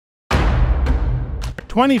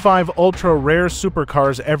25 ultra-rare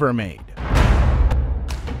supercars ever made.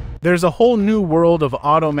 There's a whole new world of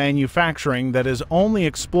auto manufacturing that is only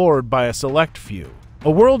explored by a select few.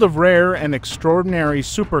 A world of rare and extraordinary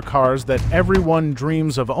supercars that everyone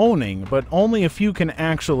dreams of owning, but only a few can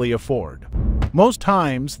actually afford. Most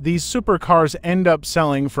times, these supercars end up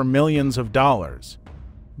selling for millions of dollars.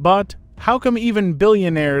 But how come even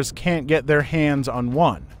billionaires can't get their hands on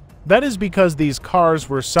one? That is because these cars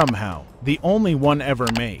were somehow the only one ever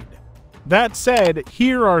made. That said,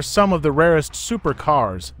 here are some of the rarest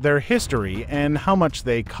supercars, their history, and how much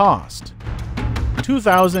they cost.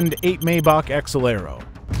 2008 Maybach Exelero.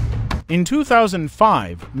 In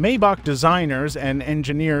 2005, Maybach designers and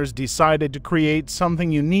engineers decided to create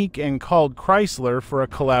something unique and called Chrysler for a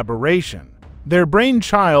collaboration. Their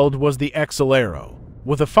brainchild was the Exelero,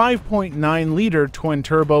 with a 5.9-liter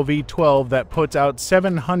twin-turbo V12 that puts out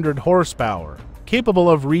 700 horsepower, capable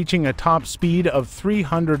of reaching a top speed of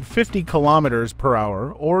 350 kilometers per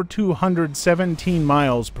hour or 217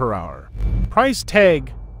 miles per hour. Price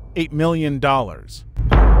tag, $8 million.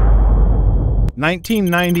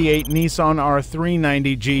 1998 Nissan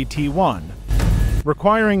R390 GT1,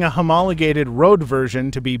 requiring a homologated road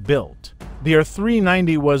version to be built. The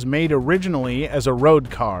R390 was made originally as a road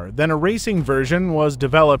car, then a racing version was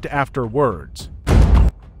developed afterwards.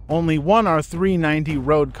 Only one R390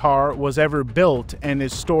 road car was ever built and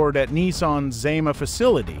is stored at Nissan's Zama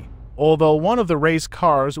facility, although one of the race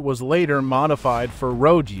cars was later modified for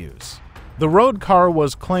road use. The road car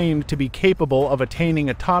was claimed to be capable of attaining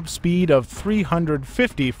a top speed of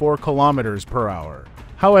 354 kilometers per hour.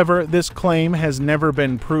 However, this claim has never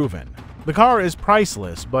been proven. The car is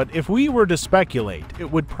priceless, but if we were to speculate,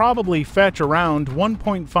 it would probably fetch around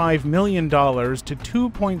 $1.5 million to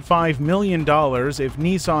 $2.5 million if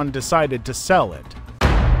Nissan decided to sell it.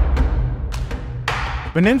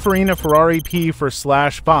 Pininfarina Ferrari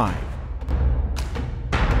P4/5.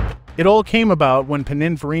 It all came about when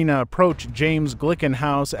Pininfarina approached James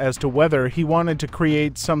Glickenhaus as to whether he wanted to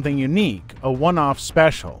create something unique, a one-off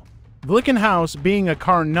special. Glickenhaus, being a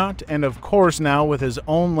car nut and of course now with his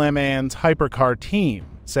own Le Mans hypercar team,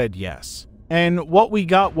 said yes. And what we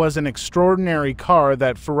got was an extraordinary car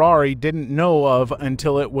that Ferrari didn't know of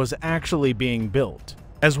until it was actually being built.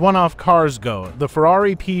 As one-off cars go, the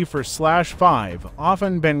Ferrari P4/5,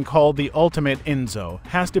 often been called the ultimate Enzo,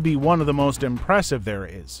 has to be one of the most impressive there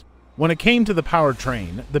is. When it came to the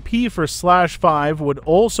powertrain, the P4/5 would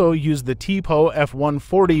also use the Tipo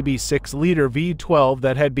F140B 6-liter V12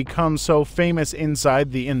 that had become so famous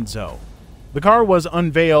inside the Enzo. The car was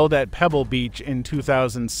unveiled at Pebble Beach in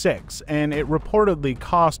 2006, and it reportedly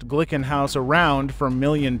cost Glickenhaus around $1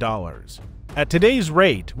 million. At today's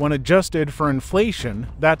rate, when adjusted for inflation,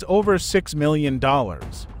 that's over $6 million. A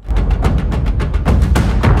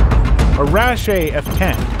Rache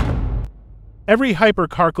F10. Every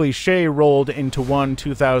hypercar cliché rolled into one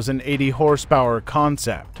 2,080 horsepower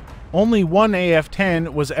concept. Only one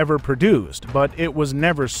AF10 was ever produced, but it was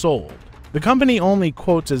never sold. The company only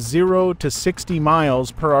quotes a 0 to 60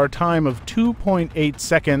 miles per hour time of 2.8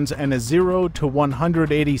 seconds and a 0 to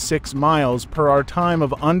 186 miles per hour time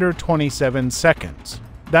of under 27 seconds.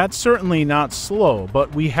 That's certainly not slow,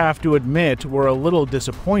 but we have to admit we're a little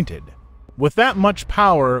disappointed. With that much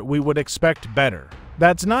power, we would expect better.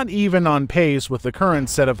 That's not even on pace with the current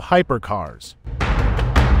set of hypercars.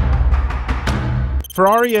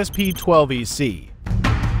 Ferrari SP12EC.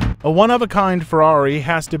 A one-of-a-kind Ferrari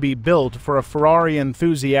has to be built for a Ferrari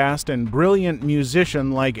enthusiast and brilliant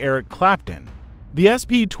musician like Eric Clapton. The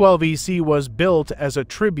SP12EC was built as a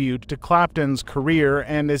tribute to Clapton's career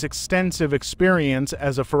and his extensive experience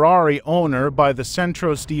as a Ferrari owner by the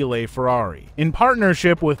Centro Stile Ferrari, in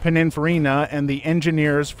partnership with Pininfarina and the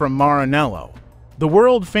engineers from Maranello. The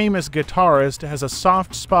world-famous guitarist has a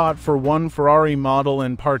soft spot for one Ferrari model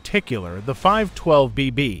in particular, the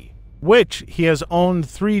 512BB, which he has owned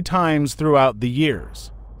 3 times throughout the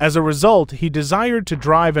years. As a result, he desired to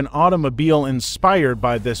drive an automobile inspired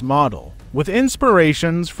by this model, with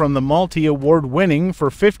inspirations from the multi-award-winning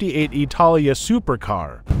for 58 Italia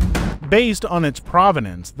supercar. Based on its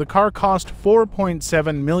provenance, the car cost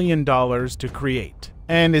 $4.7 million to create,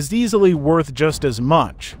 and is easily worth just as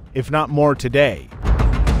much, if not more today.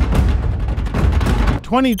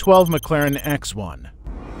 2012 McLaren X1.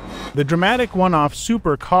 The dramatic one-off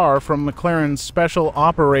supercar from McLaren's Special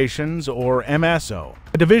Operations, or MSO,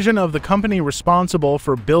 a division of the company responsible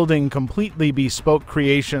for building completely bespoke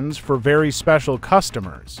creations for very special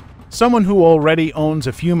customers. Someone who already owns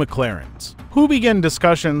a few McLarens, who began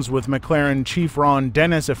discussions with McLaren chief Ron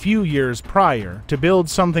Dennis a few years prior to build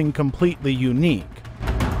something completely unique.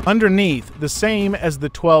 Underneath, the same as the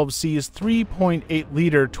 12C's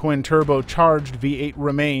 3.8-liter twin-turbocharged V8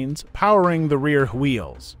 remains, powering the rear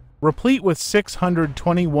wheels, replete with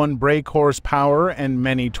 621 brake horsepower and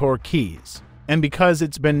many torque keys. And because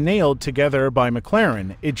it's been nailed together by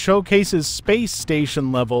McLaren, it showcases space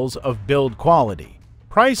station levels of build quality.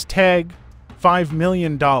 Price tag, $5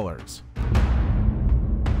 million.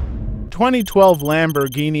 2012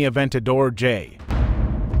 Lamborghini Aventador J.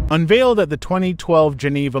 Unveiled at the 2012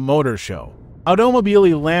 Geneva Motor Show,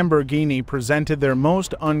 Automobili Lamborghini presented their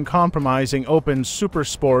most uncompromising open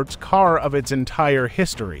supersports car of its entire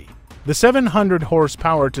history. The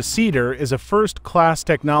 700-horsepower two-seater is a first-class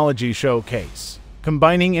technology showcase,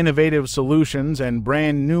 combining innovative solutions and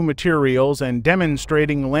brand-new materials and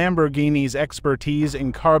demonstrating Lamborghini's expertise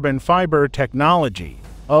in carbon fiber technology.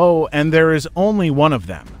 Oh, and there is only one of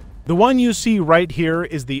them. The one you see right here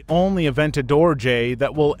is the only Aventador J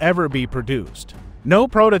that will ever be produced. No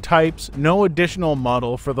prototypes, no additional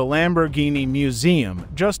model for the Lamborghini Museum,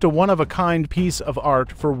 just a one-of-a-kind piece of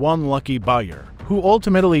art for one lucky buyer, who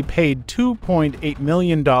ultimately paid $2.8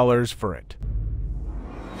 million for it.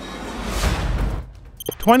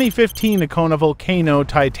 2015 Icona Volcano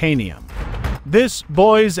Titanium. This,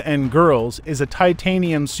 boys and girls, is a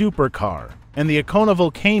titanium supercar, and the Icona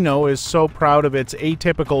Volcano is so proud of its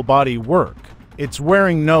atypical body work. It's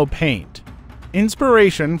wearing no paint.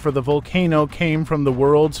 Inspiration for the Volcano came from the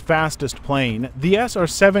world's fastest plane, the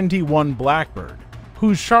SR-71 Blackbird,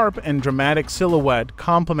 whose sharp and dramatic silhouette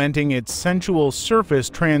complementing its sensual surface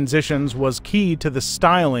transitions was key to the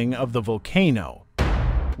styling of the Volcano.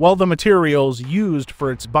 While the materials used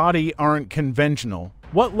for its body aren't conventional,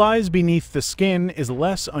 what lies beneath the skin is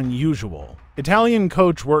less unusual. Italian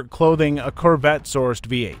coachwork clothing a Corvette-sourced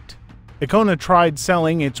V8. Icona tried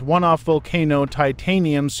selling its one-off Volcano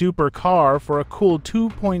titanium supercar for a cool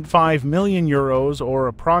 2.5 million euros or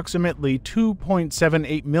approximately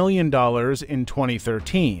 $2.78 million in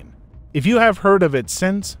 2013. If you have heard of it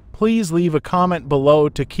since, please leave a comment below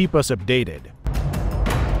to keep us updated.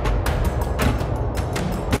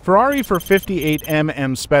 Ferrari for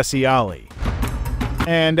 58mm Speciale.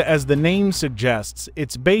 And as the name suggests,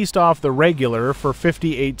 it's based off the regular for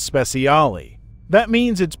 58 Speciale. That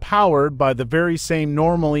means it's powered by the very same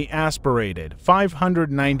normally aspirated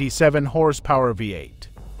 597 horsepower V8,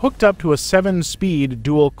 hooked up to a 7-speed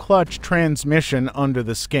dual-clutch transmission under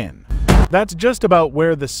the skin. That's just about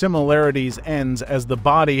where the similarities ends, as the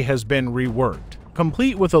body has been reworked,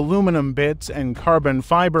 complete with aluminum bits and carbon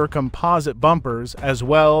fiber composite bumpers, as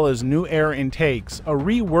well as new air intakes, a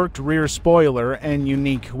reworked rear spoiler, and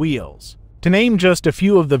unique wheels, to name just a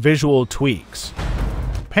few of the visual tweaks.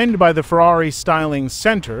 Penned by the Ferrari Styling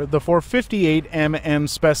Center, the 458mm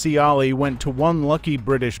Speciale went to one lucky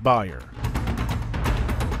British buyer.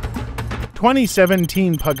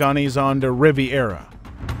 2017 Pagani Zonda Riviera.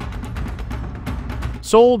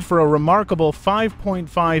 Sold for a remarkable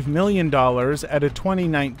 $5.5 million at a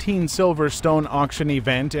 2019 Silverstone auction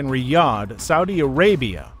event in Riyadh, Saudi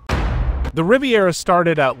Arabia. The Riviera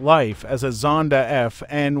started out life as a Zonda F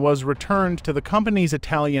and was returned to the company's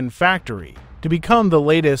Italian factory to become the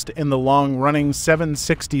latest in the long-running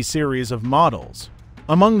 760 series of models.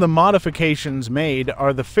 Among the modifications made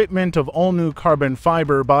are the fitment of all-new carbon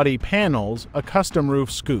fiber body panels, a custom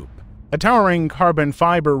roof scoop, a towering carbon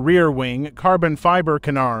fiber rear wing, carbon fiber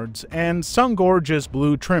canards, and some gorgeous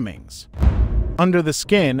blue trimmings. Under the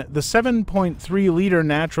skin, the 7.3-liter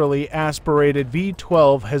naturally aspirated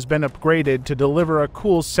V12 has been upgraded to deliver a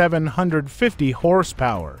cool 750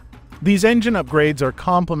 horsepower. These engine upgrades are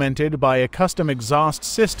complemented by a custom exhaust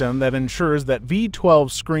system that ensures that V12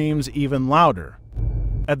 screams even louder.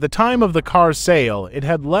 At the time of the car's sale, it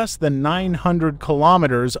had less than 900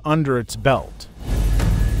 kilometers under its belt.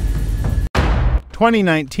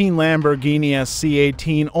 2019 Lamborghini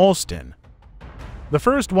SC18 Olsten. The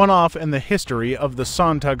first one-off in the history of the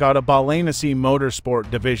Sant'Agata Balenci Motorsport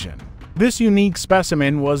division. This unique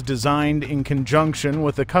specimen was designed in conjunction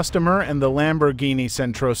with the customer and the Lamborghini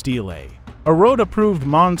Centro Stile, a road-approved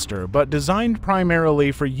monster but designed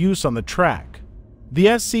primarily for use on the track. The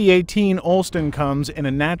SC18 Olsten comes in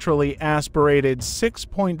a naturally aspirated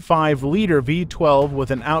 6.5-liter V12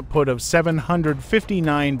 with an output of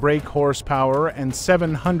 759 brake horsepower and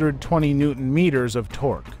 720 Nm of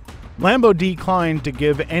torque. Lambo declined to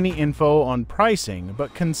give any info on pricing,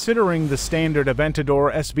 but considering the standard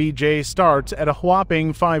Aventador SVJ starts at a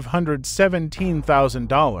whopping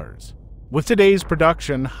 $517,000. With today's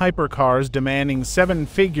production hypercars demanding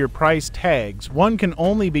 7-figure price tags, one can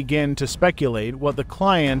only begin to speculate what the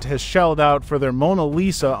client has shelled out for their Mona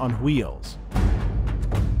Lisa on wheels.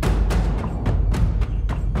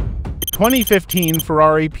 2015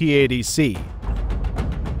 Ferrari P80C.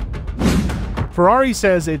 Ferrari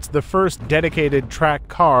says it's the first dedicated track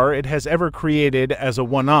car it has ever created as a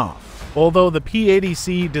one-off, although the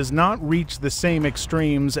P80C does not reach the same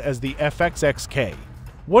extremes as the FXXK.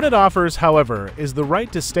 What it offers, however, is the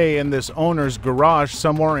right to stay in this owner's garage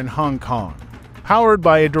somewhere in Hong Kong, powered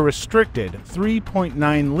by a restricted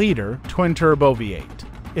 3.9-liter twin-turbo V8.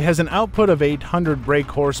 It has an output of 800 brake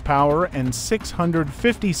horsepower and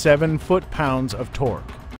 657 foot-pounds of torque.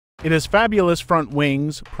 It has fabulous front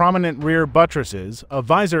wings, prominent rear buttresses, a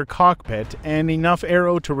visor cockpit, and enough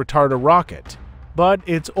aero to retard a rocket. But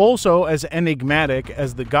it's also as enigmatic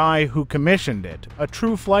as the guy who commissioned it, a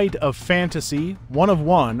true flight of fantasy, one of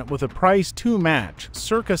one, with a price to match,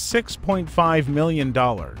 circa $6.5 million.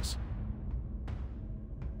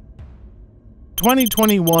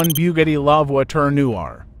 2021 Bugatti La Voiture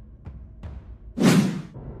Noire.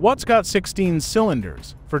 What's got 16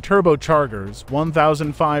 cylinders for turbochargers,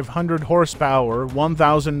 1,500 horsepower,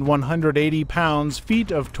 1,180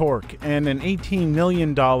 pounds-feet of torque, and an $18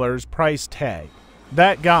 million price tag?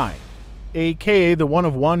 That guy, aka the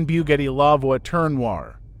one-of-one Bugatti La Voiture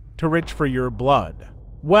Noire, too rich for your blood.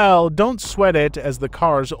 Well, don't sweat it, as the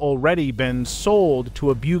car's already been sold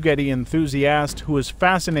to a Bugatti enthusiast who is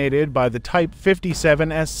fascinated by the Type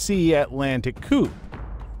 57 SC Atlantic Coupe.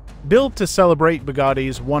 Built to celebrate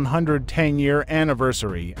Bugatti's 110-year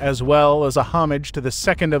anniversary, as well as a homage to the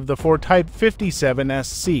second of the four Type 57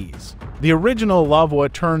 SCs. The original La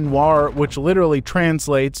Voiture Noire, which literally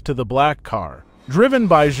translates to the black car, driven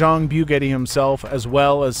by Jean Bugatti himself as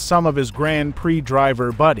well as some of his Grand Prix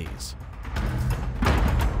driver buddies.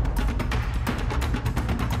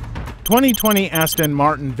 2020 Aston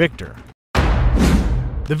Martin Victor.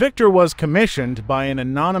 The Victor was commissioned by an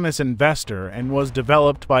anonymous investor and was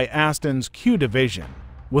developed by Aston's Q division.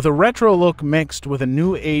 With a retro look mixed with a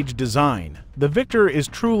new age design, the Victor is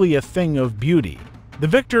truly a thing of beauty. The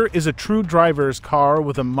Victor is a true driver's car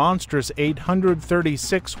with a monstrous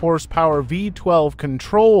 836 horsepower V12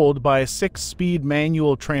 controlled by a 6-speed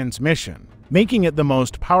manual transmission, making it the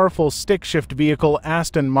most powerful stick-shift vehicle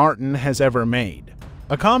Aston Martin has ever made.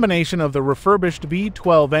 A combination of the refurbished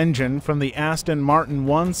V12 engine from the Aston Martin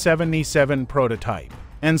 177 prototype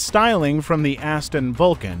and styling from the Aston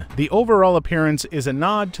Vulcan, the overall appearance is a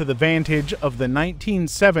nod to the vantage of the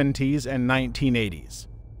 1970s and 1980s.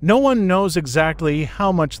 No one knows exactly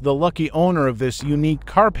how much the lucky owner of this unique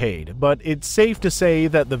car paid, but it's safe to say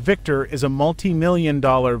that the Victor is a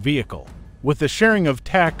multi-million-dollar vehicle. With the sharing of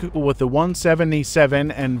tech with the 177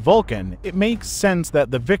 and Vulcan, it makes sense that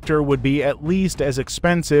the Victor would be at least as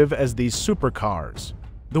expensive as these supercars.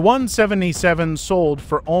 The 177 sold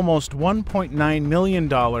for almost $1.9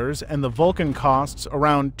 million and the Vulcan costs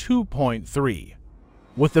around $2.3.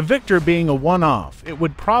 With the Victor being a one-off, it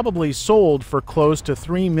would probably sold for close to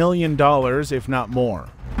 $3 million, if not more.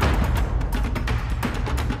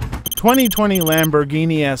 2020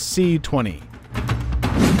 Lamborghini SC20.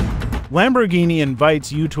 Lamborghini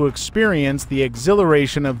invites you to experience the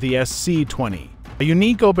exhilaration of the SC20, a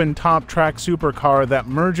unique open-top track supercar that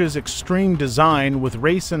merges extreme design with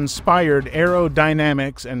race-inspired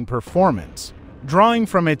aerodynamics and performance, drawing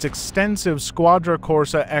from its extensive Squadra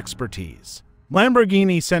Corsa expertise.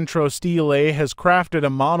 Lamborghini Centro Stile has crafted a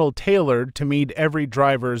model tailored to meet every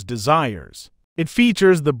driver's desires. It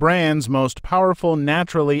features the brand's most powerful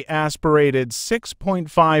naturally aspirated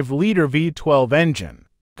 6.5-liter V12 engine,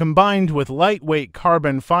 combined with lightweight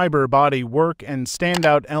carbon fiber body work and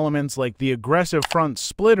standout elements like the aggressive front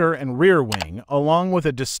splitter and rear wing, along with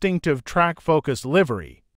a distinctive track-focused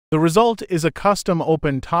livery. The result is a custom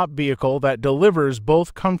open-top vehicle that delivers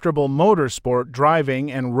both comfortable motorsport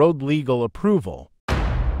driving and road-legal approval.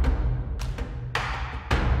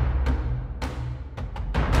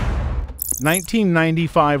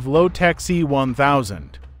 (1995) Low-Tech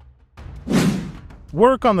C1000.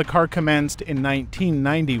 Work on the car commenced in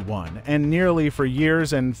 1991, and nearly for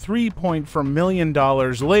years and $3.4 million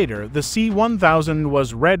later, the C1000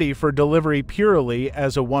 was ready for delivery purely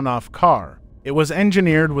as a one-off car. It was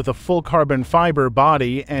engineered with a full carbon fiber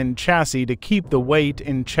body and chassis to keep the weight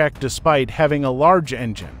in check despite having a large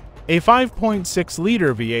engine. A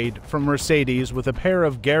 5.6-liter V8 from Mercedes with a pair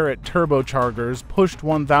of Garrett turbochargers pushed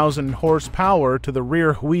 1,000 horsepower to the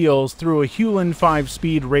rear wheels through a Hewland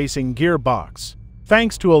 5-speed racing gearbox.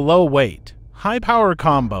 Thanks to a low-weight, high-power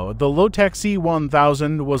combo, the Low-Tech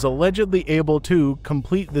C1000 was allegedly able to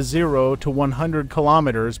complete the 0 to 100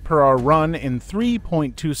 km/h run in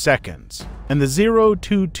 3.2 seconds, and the 0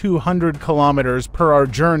 to 200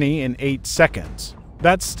 km/h journey in 8 seconds.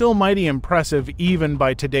 That's still mighty impressive even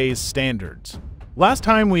by today's standards. Last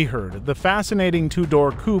time we heard, the fascinating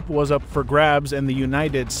two-door coupe was up for grabs in the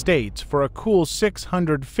United States for a cool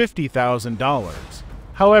 $650,000.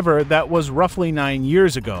 However, that was roughly 9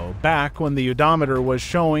 years ago, back when the odometer was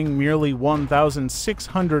showing merely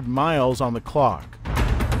 1,600 miles on the clock.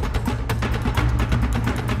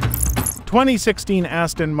 2016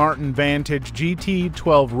 Aston Martin Vantage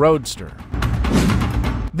GT12 Roadster.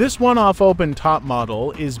 This one-off open-top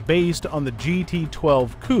model is based on the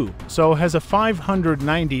GT12 Coupe, so has a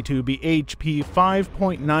 592 bhp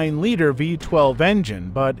 5.9-liter V12 engine,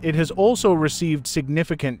 but it has also received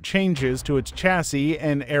significant changes to its chassis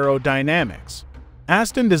and aerodynamics.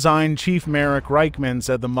 Aston design chief Marek Reichman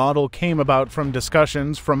said the model came about from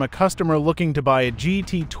discussions from a customer looking to buy a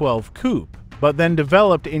GT12 Coupe, but then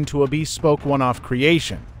developed into a bespoke one-off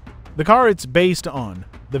creation. The car it's based on,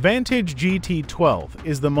 the Vantage GT12,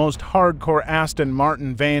 is the most hardcore Aston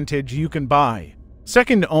Martin Vantage you can buy,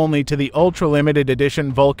 second only to the ultra-limited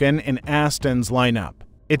edition Vulcan in Aston's lineup.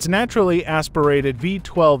 Its naturally aspirated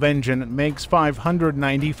V12 engine makes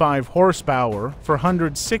 595 horsepower,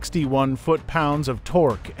 461 foot-pounds of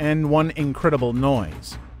torque, and one incredible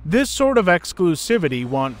noise. This sort of exclusivity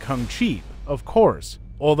won't come cheap, of course,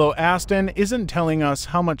 although Aston isn't telling us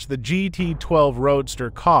how much the GT12 Roadster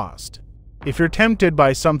cost. If you're tempted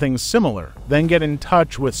by something similar, then get in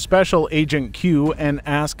touch with Special Agent Q and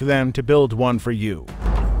ask them to build one for you.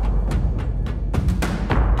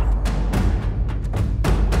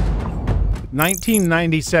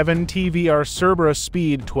 (1997) TVR Cerberus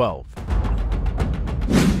Speed 12.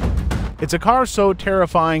 It's a car so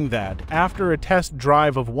terrifying that, after a test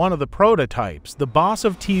drive of one of the prototypes, the boss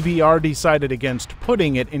of TVR decided against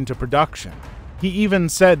putting it into production. He even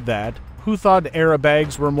said that, who thought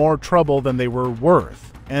airbags were more trouble than they were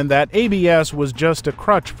worth, and that ABS was just a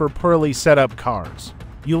crutch for poorly set up cars.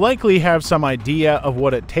 You likely have some idea of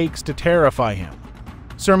what it takes to terrify him.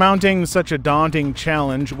 Surmounting such a daunting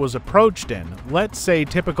challenge was approached in, let's say,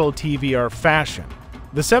 typical TVR fashion.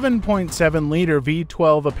 The 7.7-liter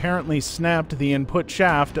V12 apparently snapped the input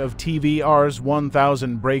shaft of TVR's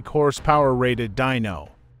 1,000 brake horsepower rated dyno.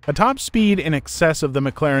 A top speed in excess of the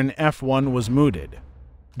McLaren F1 was mooted.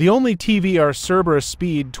 The only TVR Cerberus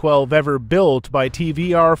Speed 12 ever built by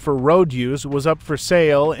TVR for road use was up for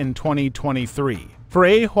sale in 2023 for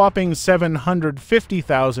a whopping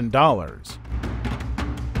 $750,000.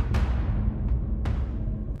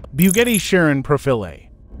 Bugatti Chiron Profile.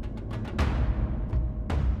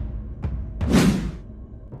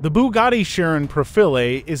 The Bugatti Chiron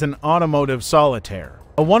Profile is an automotive solitaire,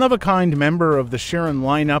 a one-of-a-kind member of the Chiron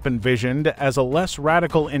lineup envisioned as a less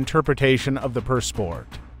radical interpretation of the Persport.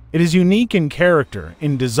 It is unique in character,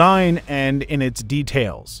 in design, and in its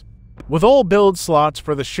details. With all build slots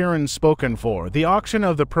for the Chiron spoken for, the auction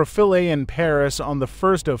of the Profile in Paris on the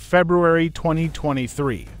 1st of February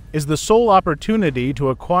 2023 is the sole opportunity to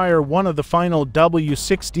acquire one of the final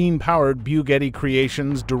W16-powered Bugatti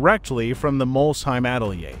creations directly from the Molsheim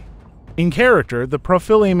atelier. In character, the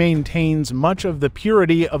Profile maintains much of the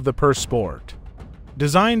purity of the Persport.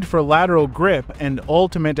 Designed for lateral grip and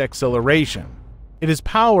ultimate acceleration, it is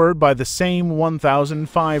powered by the same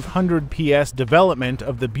 1,500 PS development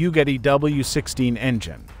of the Bugatti W16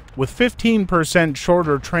 engine, with 15%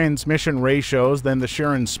 shorter transmission ratios than the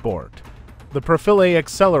Chiron Sport. The Profile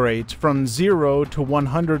accelerates from 0 to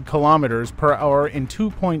 100 km per hour in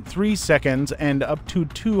 2.3 seconds and up to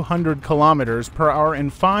 200 km per hour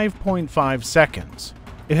in 5.5 seconds.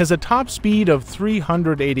 It has a top speed of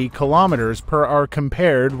 380 km per hour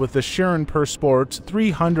compared with the Chiron Persport's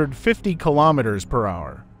 350 km per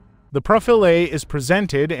hour. The Profile is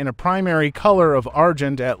presented in a primary color of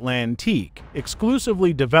Argent Atlantique,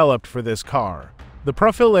 exclusively developed for this car. The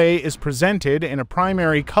Profile is presented in a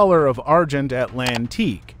primary color of Argent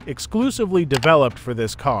Atlantique, exclusively developed for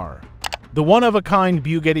this car. The one-of-a-kind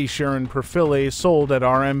Bugatti Chiron Profile sold at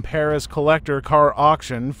RM Paris collector car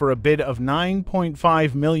auction for a bid of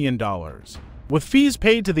 $9.5 million. With fees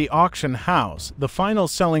paid to the auction house, the final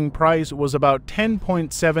selling price was about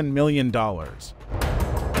 $10.7 million.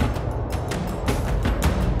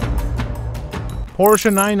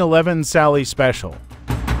 Porsche 911 Sally Special.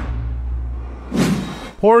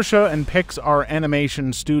 Porsche and Pixar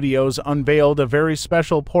Animation Studios unveiled a very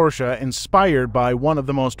special Porsche inspired by one of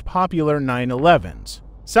the most popular 911s.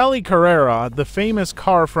 Sally Carrera, the famous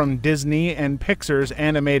car from Disney and Pixar's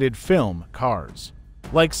animated film, Cars.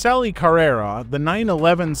 Like Sally Carrera, the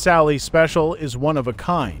 911 Sally Special is one of a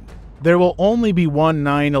kind. There will only be one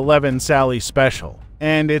 911 Sally Special,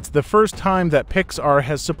 and it's the first time that Pixar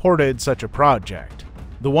has supported such a project.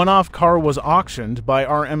 The one-off car was auctioned by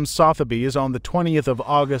RM Sotheby's on the 20th of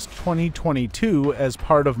August 2022 as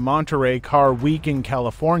part of Monterey Car Week in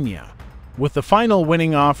California, with the final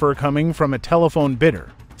winning offer coming from a telephone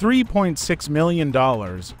bidder, $3.6 million,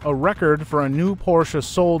 a record for a new Porsche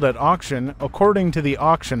sold at auction according to the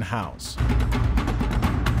auction house.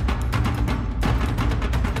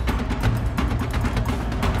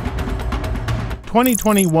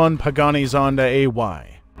 (2021) Pagani Zonda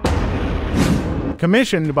AY.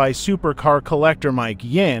 Commissioned by supercar collector Mike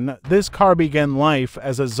Yin, this car began life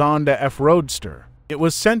as a Zonda F Roadster. It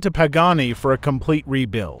was sent to Pagani for a complete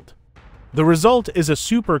rebuild. The result is a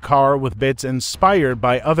supercar with bits inspired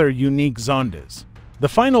by other unique Zondas. The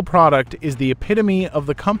final product is the epitome of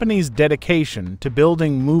the company's dedication to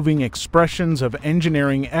building moving expressions of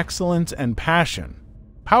engineering excellence and passion.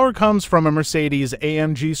 Power comes from a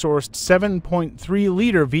Mercedes-AMG-sourced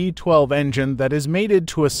 7.3-liter V12 engine that is mated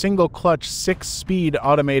to a single-clutch 6-speed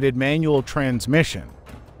automated manual transmission.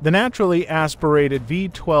 The naturally aspirated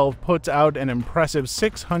V12 puts out an impressive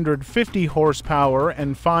 650 horsepower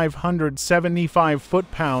and 575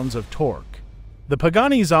 foot-pounds of torque. The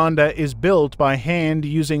Pagani Zonda is built by hand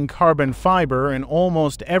using carbon fiber in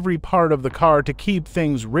almost every part of the car to keep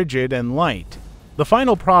things rigid and light. The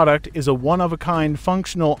final product is a one-of-a-kind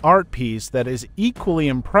functional art piece that is equally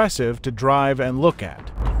impressive to drive and look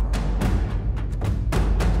at.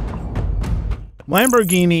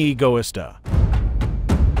 Lamborghini Egoista.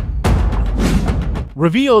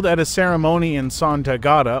 Revealed at a ceremony in Santa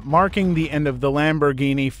Agata marking the end of the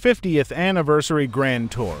Lamborghini 50th Anniversary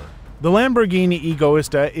Grand Tour. The Lamborghini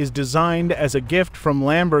Egoista is designed as a gift from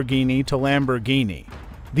Lamborghini to Lamborghini.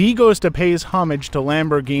 The Egoista pays homage to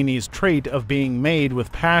Lamborghini's trait of being made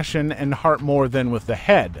with passion and heart more than with the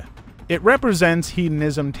head. It represents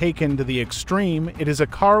hedonism taken to the extreme. It is a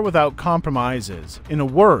car without compromises. In a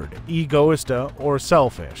word, egoista or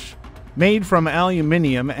selfish. Made from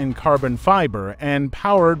aluminium and carbon fiber and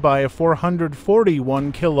powered by a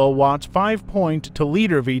 441 kilowatts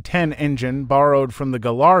 5.2-liter V10 engine borrowed from the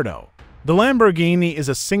Gallardo. The Lamborghini is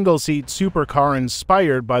a single-seat supercar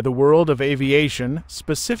inspired by the world of aviation,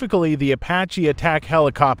 specifically the Apache attack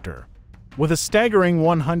helicopter. With a staggering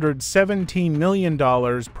 $117 million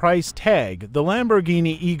price tag, the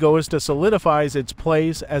Lamborghini Egoista solidifies its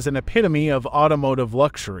place as an epitome of automotive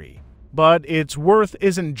luxury. But its worth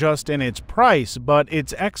isn't just in its price, but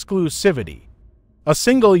its exclusivity. A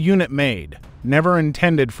single unit made, never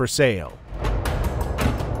intended for sale.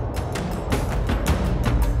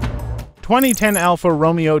 2010 Alfa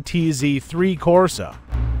Romeo TZ3 Corsa.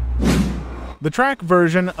 The track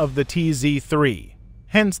version of the TZ3,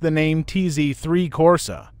 hence the name TZ3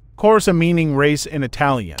 Corsa. Corsa meaning race in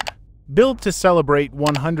Italian. Built to celebrate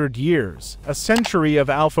 100 years, a century of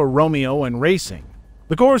Alfa Romeo and racing.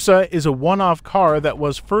 The Corsa is a one-off car that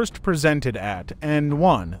was first presented at and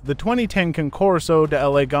won the 2010 Concorso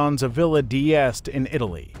d'Eleganza Villa d'Este in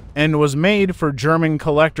Italy, and was made for German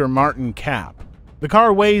collector Martin Kapp. The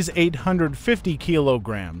car weighs 850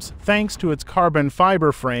 kilograms thanks to its carbon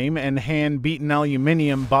fiber frame and hand-beaten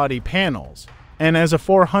aluminium body panels, and has a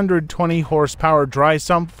 420 horsepower dry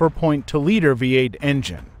sump 4.2-liter V8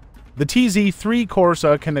 engine. The TZ3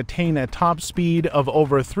 Corsa can attain a top speed of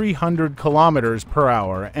over 300 kilometers per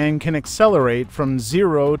hour and can accelerate from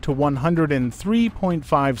 0 to 100 in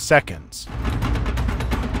 3.5 seconds.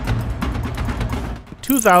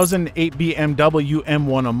 2008 BMW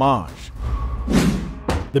M1 Homage.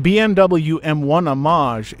 The BMW M1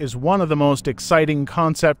 Homage is one of the most exciting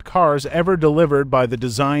concept cars ever delivered by the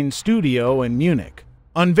design studio in Munich.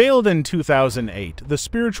 Unveiled in 2008, the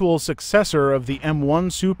spiritual successor of the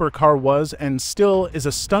M1 supercar was and still is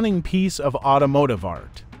a stunning piece of automotive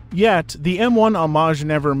art. Yet, the M1 Homage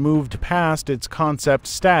never moved past its concept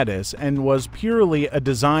status and was purely a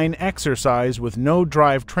design exercise with no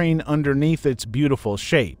drivetrain underneath its beautiful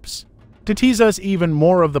shapes. To tease us even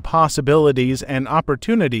more of the possibilities and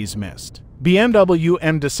opportunities missed, BMW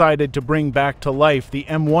M decided to bring back to life the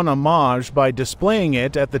M1 Homage by displaying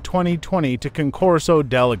it at the 2020 Concorso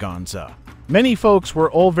d'Eleganza. Many folks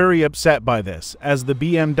were all very upset by this, as the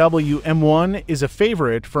BMW M1 is a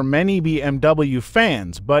favorite for many BMW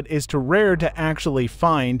fans but is too rare to actually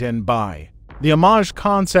find and buy. The Homage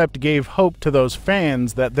concept gave hope to those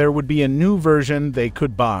fans that there would be a new version they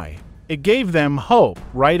could buy. It gave them hope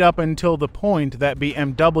right up until the point that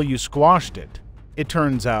BMW squashed it. It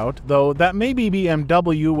turns out, though, that maybe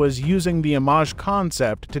BMW was using the Homage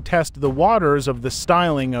concept to test the waters of the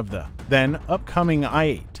styling of the then upcoming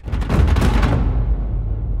i8.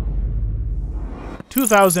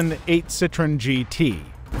 2008 Citroën GT.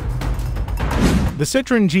 The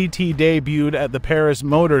Citroën GT debuted at the Paris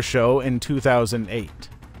Motor Show in 2008,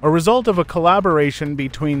 a result of a collaboration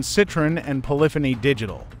between Citroën and Polyphony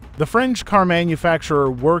Digital. The French car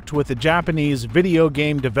manufacturer worked with the Japanese video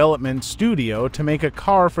game development studio to make a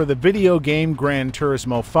car for the video game Gran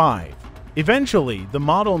Turismo 5. Eventually, the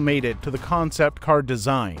model made it to the concept car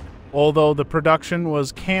design, although the production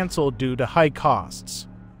was cancelled due to high costs.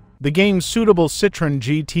 The game's suitable Citroën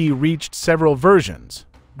GT reached several versions.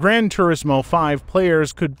 Gran Turismo 5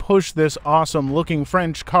 players could push this awesome-looking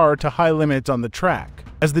French car to high limits on the track,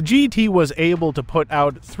 as the GT was able to put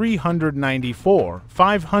out 394,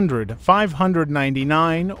 500,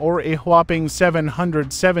 599, or a whopping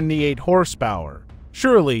 778 horsepower.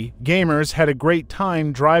 Surely, gamers had a great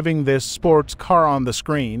time driving this sports car on the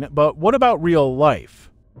screen, but what about real life?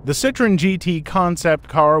 The Citroën GT concept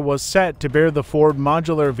car was set to bear the Ford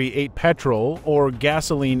modular V8 petrol or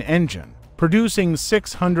gasoline engine, producing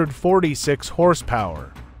 646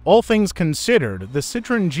 horsepower. All things considered, the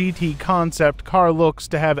Citroën GT concept car looks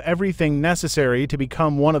to have everything necessary to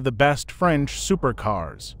become one of the best French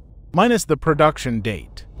supercars, minus the production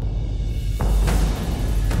date.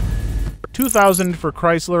 2000 for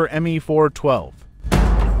Chrysler ME412.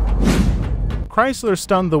 Chrysler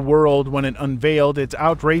stunned the world when it unveiled its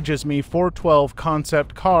outrageous ME412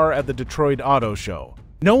 concept car at the Detroit Auto Show.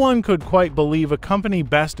 No one could quite believe a company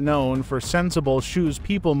best known for sensible shoes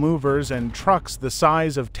people movers and trucks the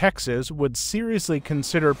size of Texas would seriously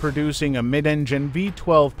consider producing a mid-engine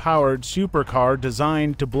V12-powered supercar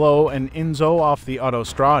designed to blow an Enzo off the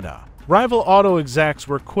autostrada. Rival auto execs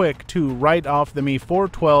were quick to write off the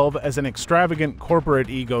ME412 as an extravagant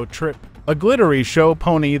corporate ego trip, a glittery show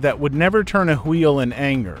pony that would never turn a wheel in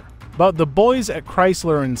anger. But the boys at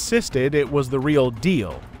Chrysler insisted it was the real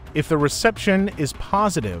deal. If the reception is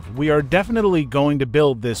positive, we are definitely going to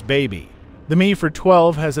build this baby. The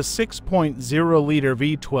ME412 has a 6.0-liter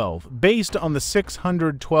V12 based on the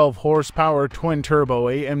 612 horsepower twin-turbo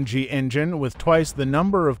AMG engine with twice the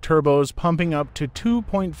number of turbos pumping up to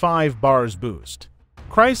 2.5 bars boost.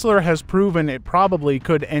 Chrysler has proven it probably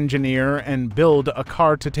could engineer and build a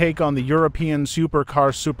car to take on the European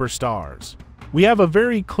supercar superstars. We have a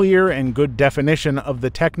very clear and good definition of the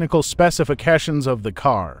technical specifications of the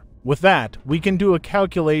car. With that, we can do a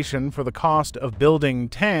calculation for the cost of building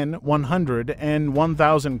 10, 100, and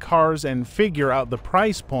 1,000 cars and figure out the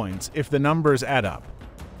price points if the numbers add up.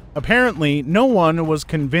 Apparently, no one was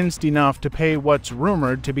convinced enough to pay what's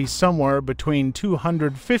rumored to be somewhere between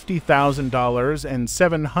 $250,000 and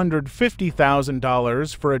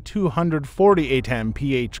 $750,000 for a 248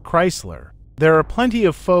 mph Chrysler. There are plenty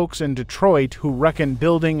of folks in Detroit who reckon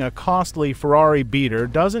building a costly Ferrari beater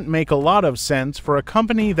doesn't make a lot of sense for a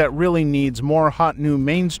company that really needs more hot new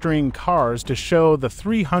mainstream cars to show the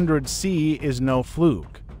 300C is no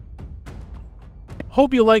fluke.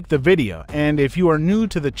 Hope you liked the video, and if you are new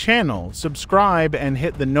to the channel, subscribe and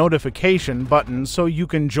hit the notification button so you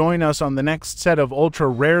can join us on the next set of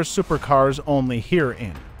ultra-rare supercars only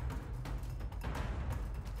herein.